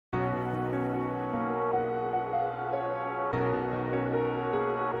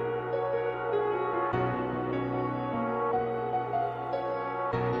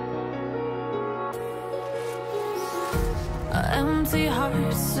Empty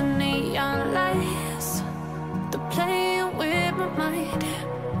hearts and neon lights, they're playing with my mind.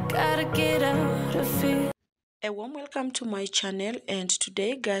 Gotta get out of here. A warm welcome to my channel, and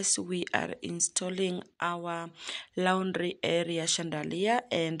today guys we are installing our laundry area chandelier,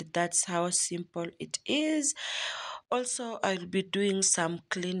 and that's how simple it is. Also I'll be doing some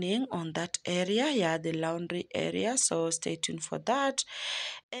cleaning on that area, yeah, the laundry area, so stay tuned for that.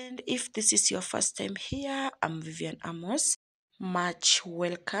 And if this is your first time here, I'm Vivian Amos. Much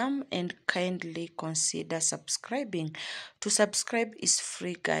welcome, and kindly consider subscribing. To subscribe is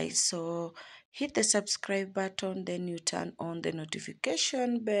free guys, so hit the subscribe button, then you turn on the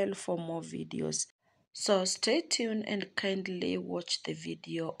notification bell for more videos. So stay tuned and kindly watch the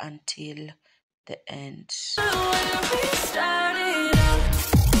video until the end.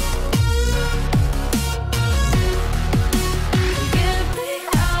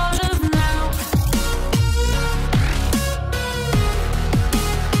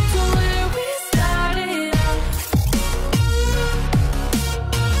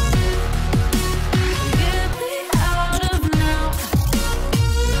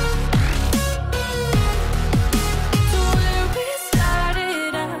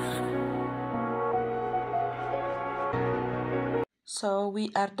 So we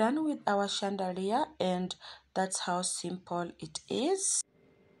are done with our chandelier, and that's how simple it is.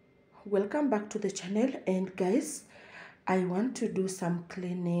 Welcome back to the channel, and guys, I want to do some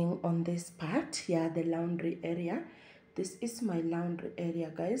cleaning on this part here, the laundry area. This is my laundry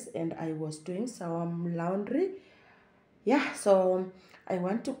area guys, and I was doing some laundry, yeah, so I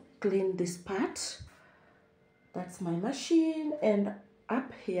want to clean this part. That's my machine, and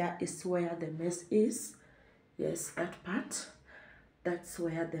up here is where the mess is. Yes, that part, that's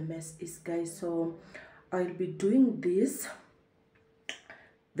where the mess is guys. So I'll be doing this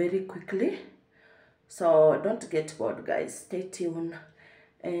very quickly, so don't get bored guys, stay tuned.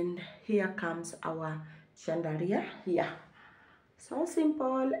 And here comes our chandelier, yeah, so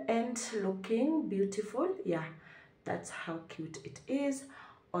simple and looking beautiful, yeah, that's how cute it is.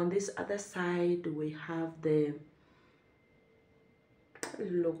 On this other side we have the,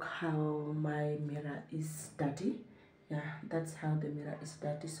 look how my mirror is dirty, yeah, that's how the mirror is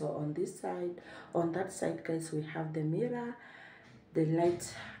dirty. So on this side, on that side guys, we have the mirror, the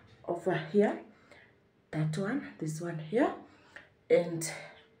light over here, that one, this one here, and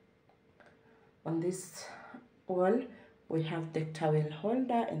on this wall we have the towel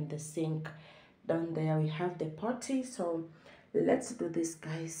holder and the sink. Down there we have the potty. So let's do this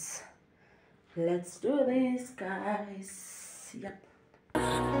guys, let's do this guys, yep.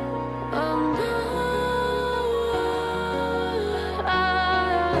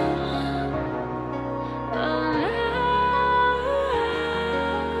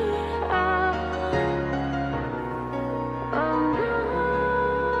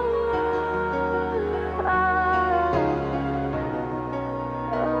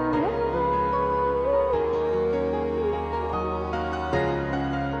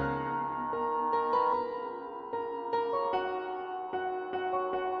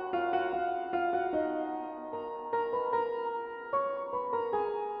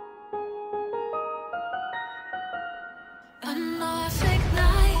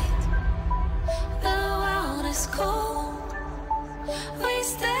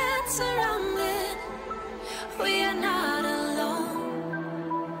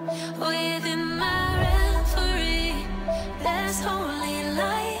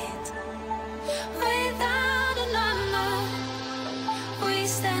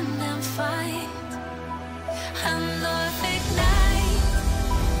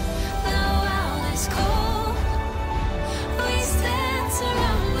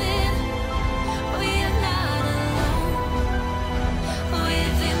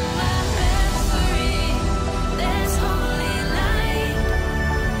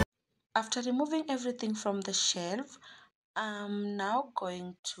 After removing everything from the shelf, I'm now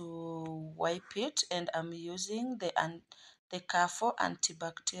going to wipe it, and I'm using the Carrefour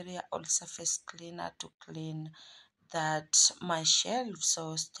antibacterial all surface cleaner to clean that my shelf.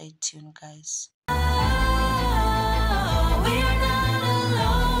 So stay tuned guys.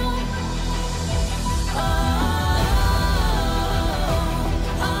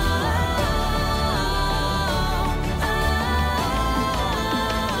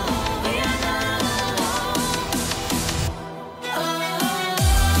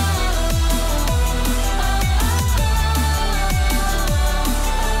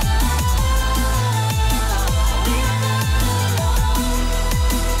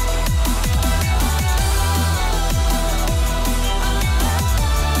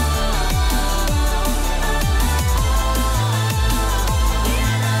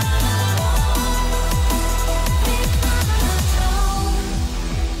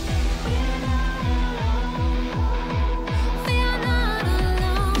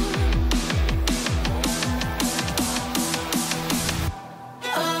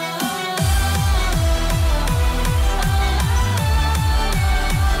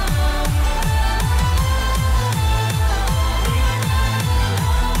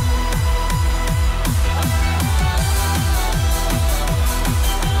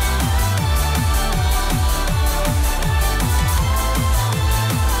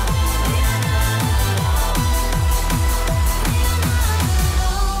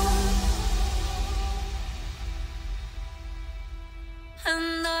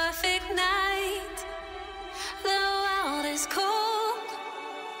 night. The world is cold.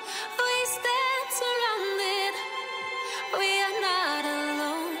 We stand surrounded. We are not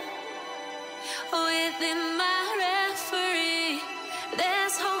alone. Within my referee,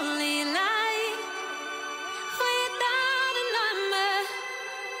 there's holy light. Without an armor,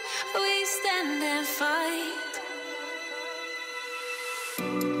 we stand and fight.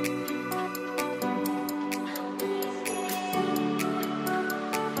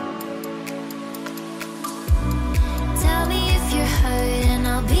 Tell me if you're hurt and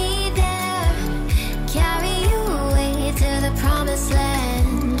I'll be there. Carry you away to the promised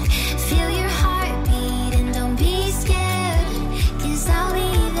land. Feel your heartbeat and don't be scared. 'Cause I'll be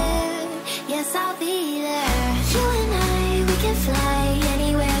there, yes I'll be there. You and I, we can fly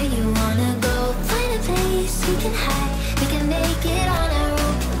anywhere you wanna go. Find a place we can hide, we can make it on our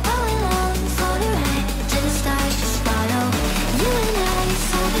own. Go along for the ride, to the stars just follow. You and I,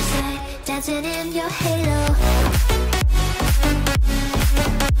 side by side, dancing in your halo.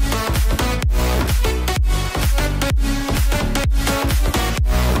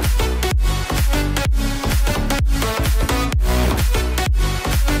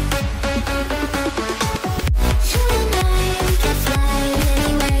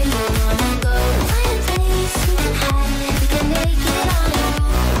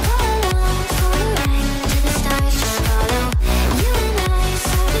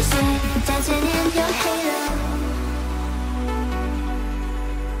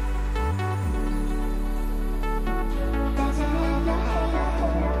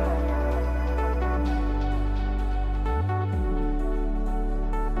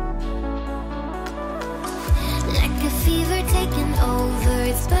 Taking over,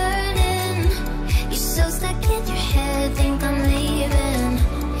 it's burning. You're so stuck in your head, think I'm leaving.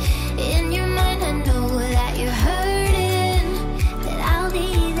 In your mind I know that you're hurting, that I'll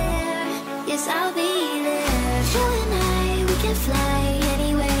be there, yes I'll be there. You and I, we can fly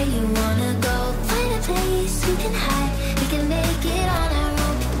anywhere you wanna go. Find a place we can hide, we can make it on our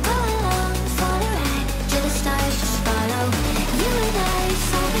own. Go along for the ride, to the stars just follow. You and I,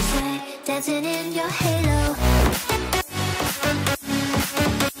 side by side, dancing in your halo.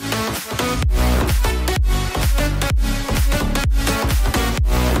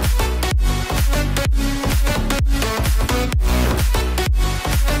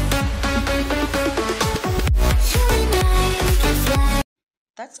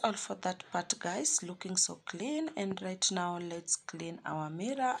 That's all for that part, guys. Looking so clean. And right now let's clean our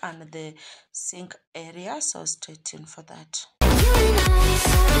mirror and the sink area, so stay tuned for that. You and I,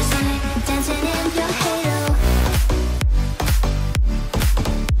 side by side, dancing in your halo.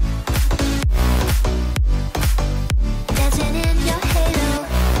 Dancing in your halo.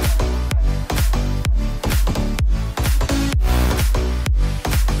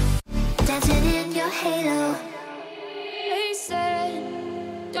 Dancing in your halo. They said,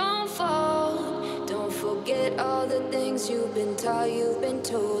 don't fall, don't forget all the things you've been taught, you've been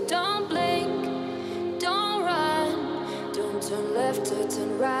told. Don't blink, don't run, don't turn left or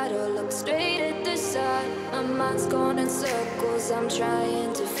turn right or look straight at the sun. My mind's going in circles, I'm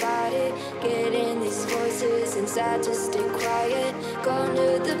trying to fight it. Getting these voices inside to stay quiet. Gone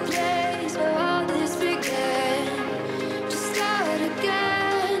to the place where all this began. Just start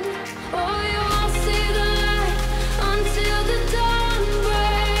again. Oh, you won't see the light until the dawn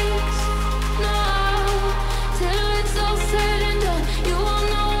breaks. No, till it's all said and done, you won't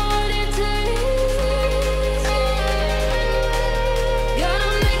know what it takes.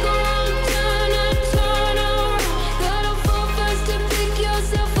 Gotta make a wrong turn and turn around. Gotta fall fast to pick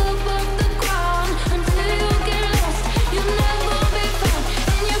yourself up off the ground. Until you get lost, you'll never be found.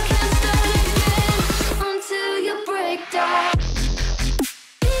 And you can't start again until you break down.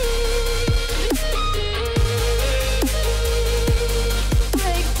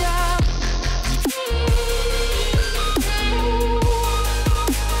 Break down.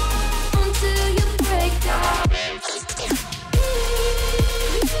 Until you break down.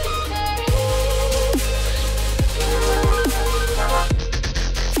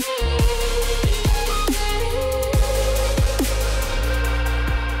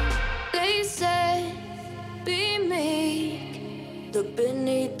 They said, be meek. Look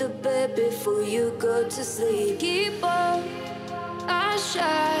beneath the bed before you go to sleep. Keep up, I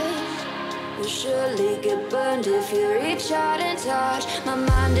shine. You'll surely get burned if you reach out and touch. My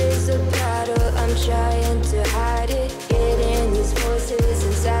mind is a battle, I'm trying to hide it. Getting these voices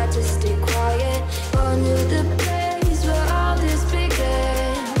inside to stay quiet. Gone to the place where all this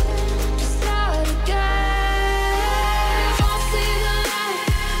began. Just start again. Won't see the light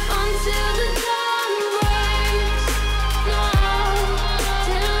until the dawn breaks. No,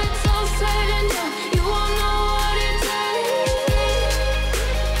 till it's all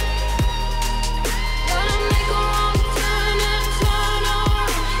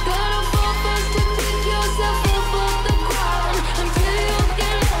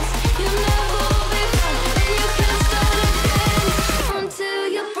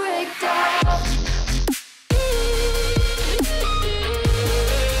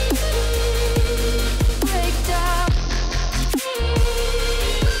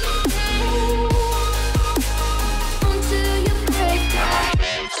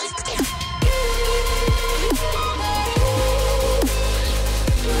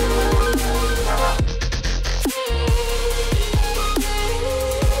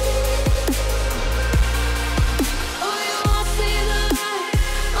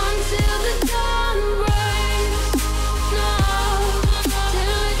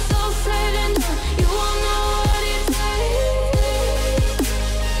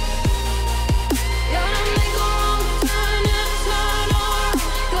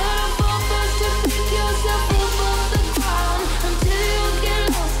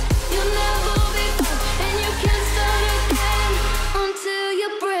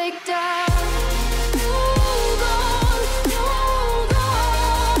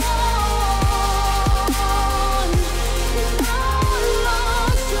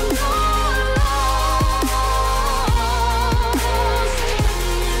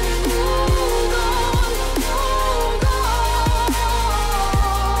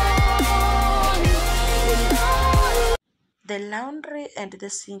the laundry and the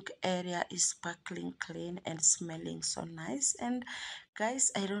sink area is sparkling clean and smelling so nice. And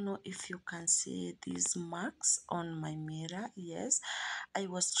guys, I don't know if you can see these marks on my mirror. Yes, I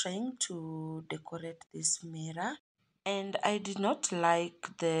was trying to decorate this mirror and I did not like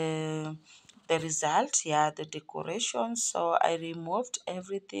the result, yeah, the decoration, so I removed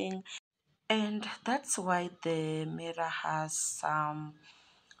everything, and that's why the mirror has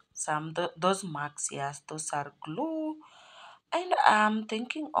those marks. Yes, those are glue, and I'm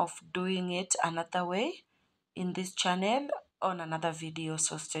thinking of doing it another way in this channel on another video,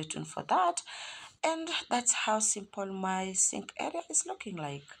 so stay tuned for that. And that's how simple my sink area is looking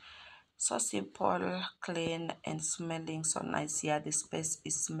like. So simple, clean, and smelling so nice. Yeah, the space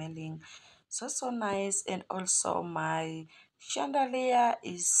is smelling so nice, and also my chandelier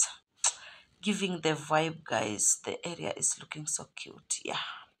is giving the vibe, guys. The area is looking so cute. Yeah.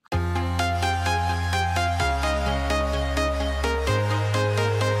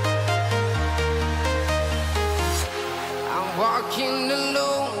 I'm walking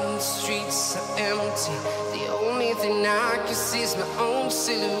alone, the streets are empty. The only thing I can see is my own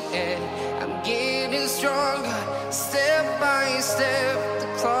silhouette. I'm getting stronger, step by step. The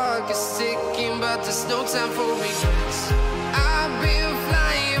clock is ticking, but there's no time for regrets. I've been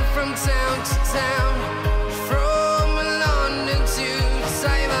flying from town to town, from London to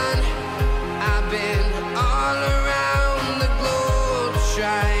Taiwan. I've been all around the globe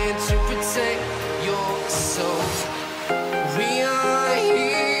trying to protect your soul. We are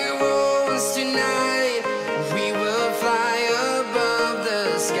heroes tonight. We will fly above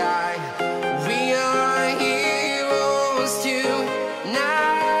the sky. We are heroes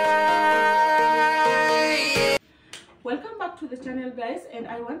tonight. Welcome back to the channel, guys, and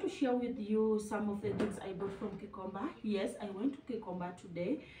I want to share with you some of the things I bought from Kikomba. Yes, I went to Kikomba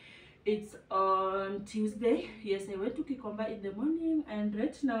today. It's on Tuesday. Yes, I went to Kikomba in the morning, and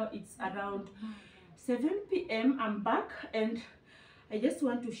right now it's around 7 p.m. I'm back, and I just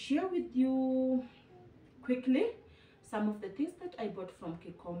want to share with you quickly some of the things that I bought from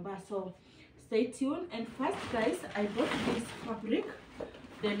Kikomba. So stay tuned. And first, guys, I bought this fabric,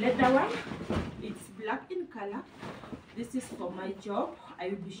 the leather one. It's black in color. This is for my job. I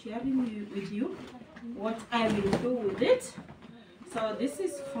will be sharing with you what I will do with it. So this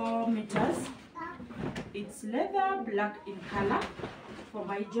is 4 meters. It's leather, black in color, for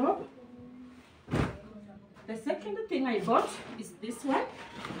my job. The second thing I bought is this one,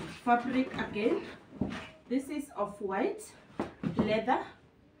 fabric again. This is of white leather,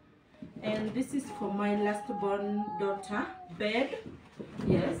 and this is for my last born daughter bed.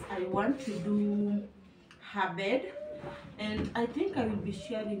 Yes, I want to do her bed, and I think I will be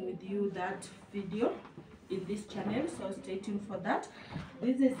sharing with you that video in this channel, so stay tuned for that.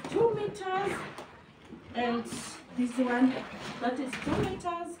 This is 2 meters, and this one, that is 2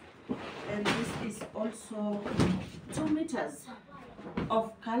 meters, and this is also 2 meters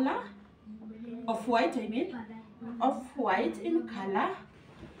of color, of white, I mean, of white in color,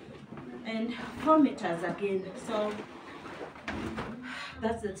 and 4 meters again. So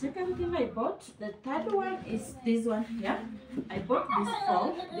that's the second thing I bought. The third one is this one here. I bought this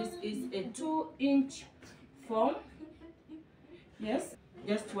foam. This is a 2-inch foam. Yes,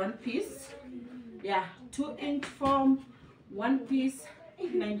 just one piece. Yeah, 2-inch foam, one piece,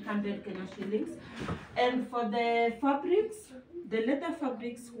 900 Kenya shillings. And for the fabrics, the leather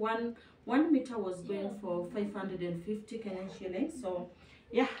fabrics, one meter was going for 550 Kenya shillings. So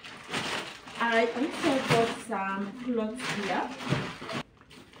yeah, I also bought some clothes here.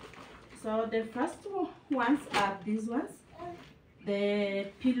 So the first ones are these ones, the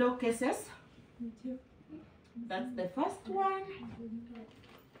pillowcases. That's the first one.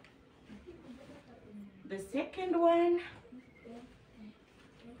 The second one.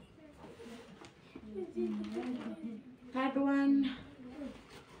 Third one.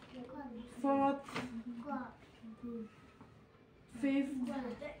 Fourth. Fifth.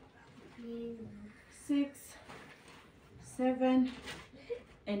 Sixth. 7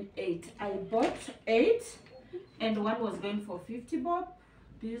 and 8. I bought 8, and one was going for 50 bob.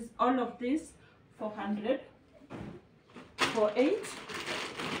 These, all of this 400 for 8.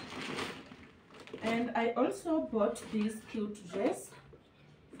 And I also bought this cute dress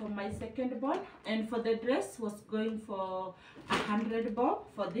for my second born, and for the dress was going for 100 bob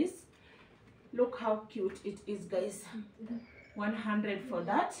for this. Look how cute it is, guys. 100 for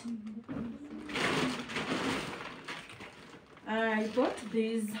that. I bought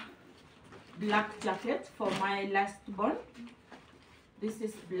this black jacket for my last born. This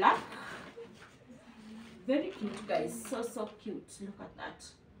is black. Very cute, guys. So cute. Look at that.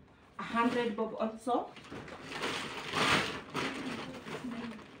 100 bob also.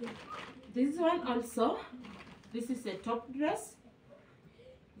 This one also, this is a top dress,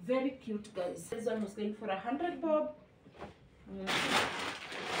 very cute, guys. This one was going for 100 bob.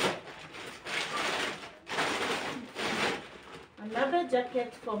 Another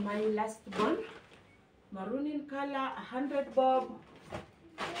jacket for my last born, maroon in color, 100 bob.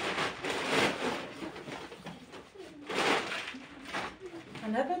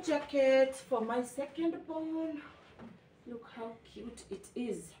 Another jacket for my second born. Look how cute it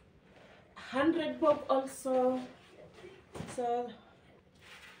is. 100 bob also. So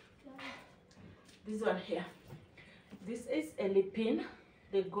this one here, this is a lip-in,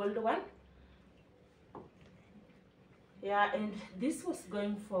 the gold one. Yeah, and this was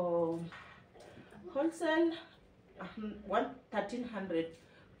going for wholesale 1300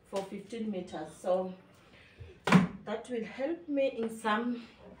 for 15 meters. So that will help me in some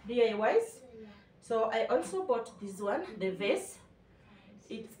DIYs. So I also bought this one, the vase.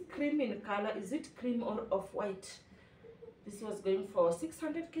 It's cream in color. Is it cream or off-white? This was going for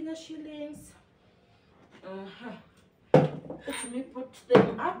 600 Kenya shillings. Let me put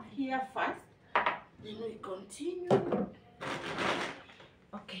them up here first, then we continue.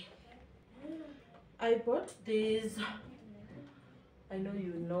 Okay, I bought this. I know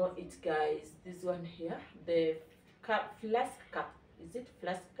you know it, guys. This one here, the cup, flask cup. Is it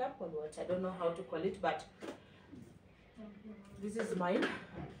flask cup or what? I don't know how to call it, but this is mine.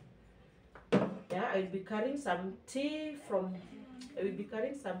 Yeah, I'll be carrying some tea from. I will be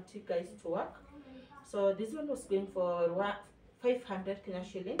carrying some tea, guys, to work. So this one was going for 500 Kenya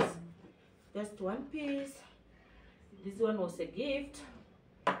shillings, just one piece. This one was a gift.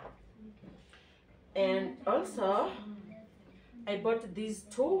 And also I bought these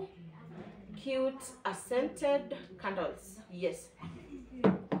two cute scented candles. Yes,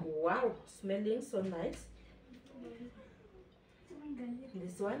 wow, smelling so nice.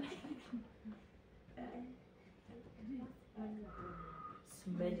 This one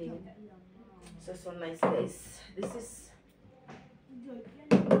smelling so nice, guys. This is,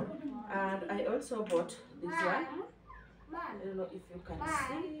 and I also bought this one. I don't know if you can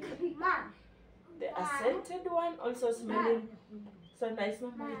see the scented one, also smelling so nice.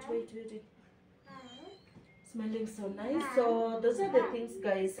 Mama, wait. Smelling so nice. So those are the things,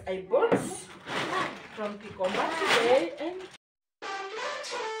 guys, I bought from Kikomba today. And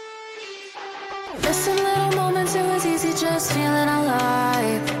there's some little moments it was easy just feeling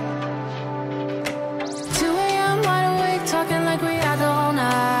alive. 2 a.m. wide awake, talking like we had the whole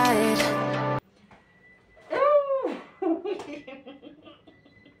night.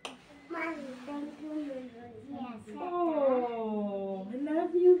 Oh, I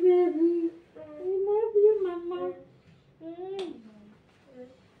love you, baby. I love you, mama. Love you.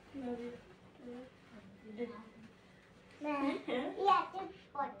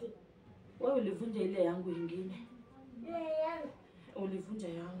 Wewe ulivunja ile yangu ingine. Ulivunja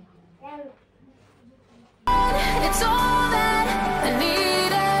yangu. It's all that I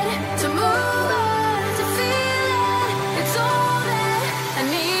needed to move on, to feel it. It's all that I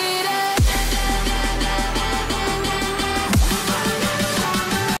needed.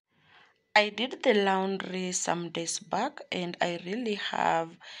 I did the laundry some days back, and I really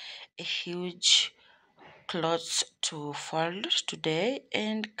have a huge clothes to fold today.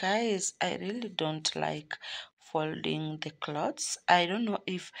 And guys, I really don't like folding the clothes. I don't know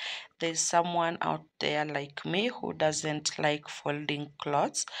if there's someone out there like me who doesn't like folding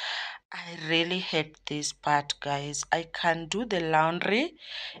clothes. I really hate this part, guys. I can do the laundry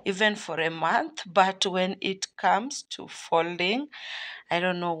even for a month, but when it comes to folding, I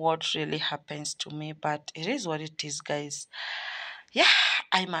don't know what really happens to me, but it is what it is, guys. Yeah,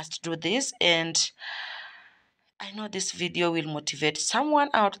 I must do this, and I know this video will motivate someone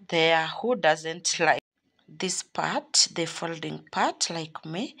out there who doesn't like this part, the folding part, like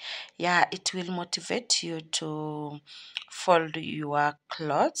me. Yeah, it will motivate you to fold your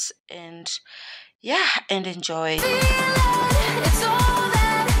clothes and yeah, and enjoy. It's all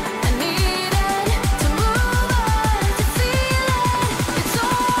that I needed to move on, to feel it. It's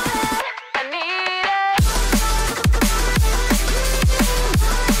all that I needed.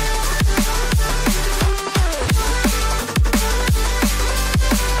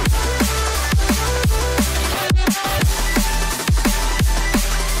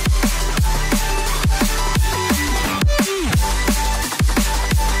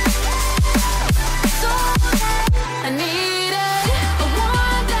 It's all that I needed. I want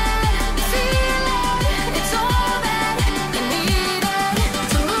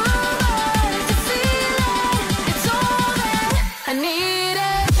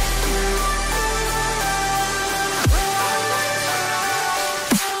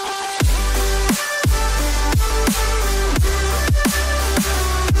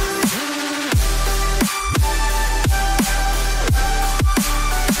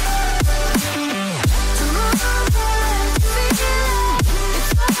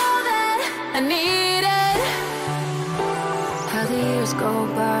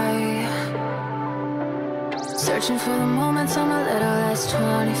Searching for the moments I'm a little less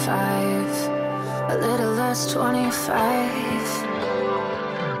 25, a little less 25,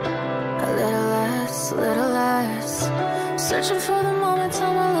 a little less, a little less. Searching for the moments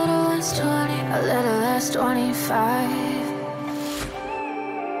I'm a little less 20, a little less 25.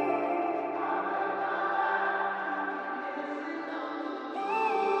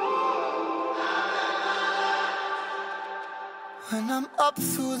 When I'm up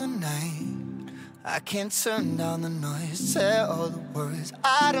through the night, I can't turn down the noise, say all the words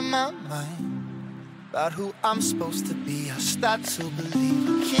out of my mind about who I'm supposed to be. I start to believe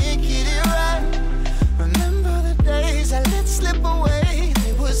I can't get it right. Remember the days I let slip away,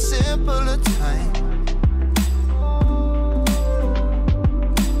 they were simpler times.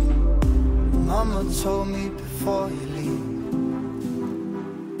 Mama told me before you leave,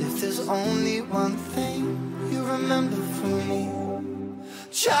 if there's only one thing you remember from me,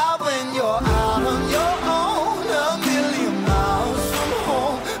 child, when you're out on your own, a million miles from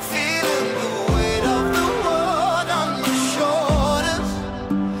home, feeling the weight of the world on your shoulders.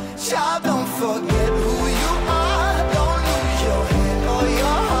 Child, don't forget who you are, don't lose your head or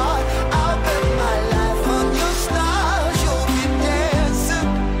your heart. I'll bet my life on your stars, you'll be dancing,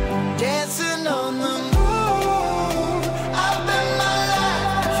 dancing on the moon. I'll bet my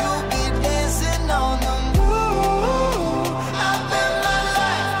life, you'll be dancing on the moon. I'll bet my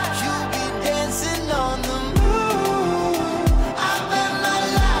life, you'll be dancing on the moon. I'll bet my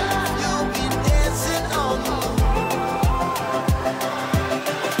life, you'll be dancing on the moon.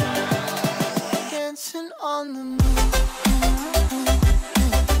 Dancing on the moon.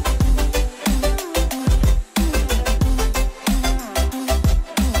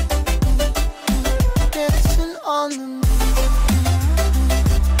 Dancing on the moon.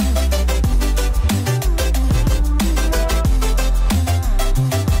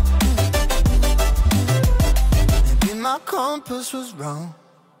 Maybe my compass was wrong,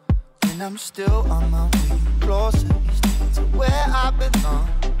 and I'm still on my way closer each day to where I belong.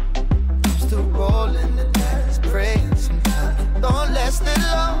 I'm still rolling the dice, praying sometimes it don't last that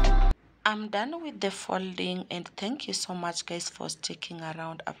long. I'm done with the folding, and thank you so much guys for sticking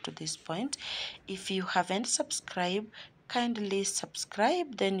around up to this point. If you haven't subscribed, kindly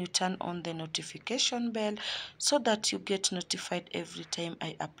subscribe, then you turn on the notification bell so that you get notified every time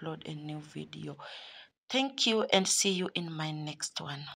I upload a new video. Thank you, and see you in my next one.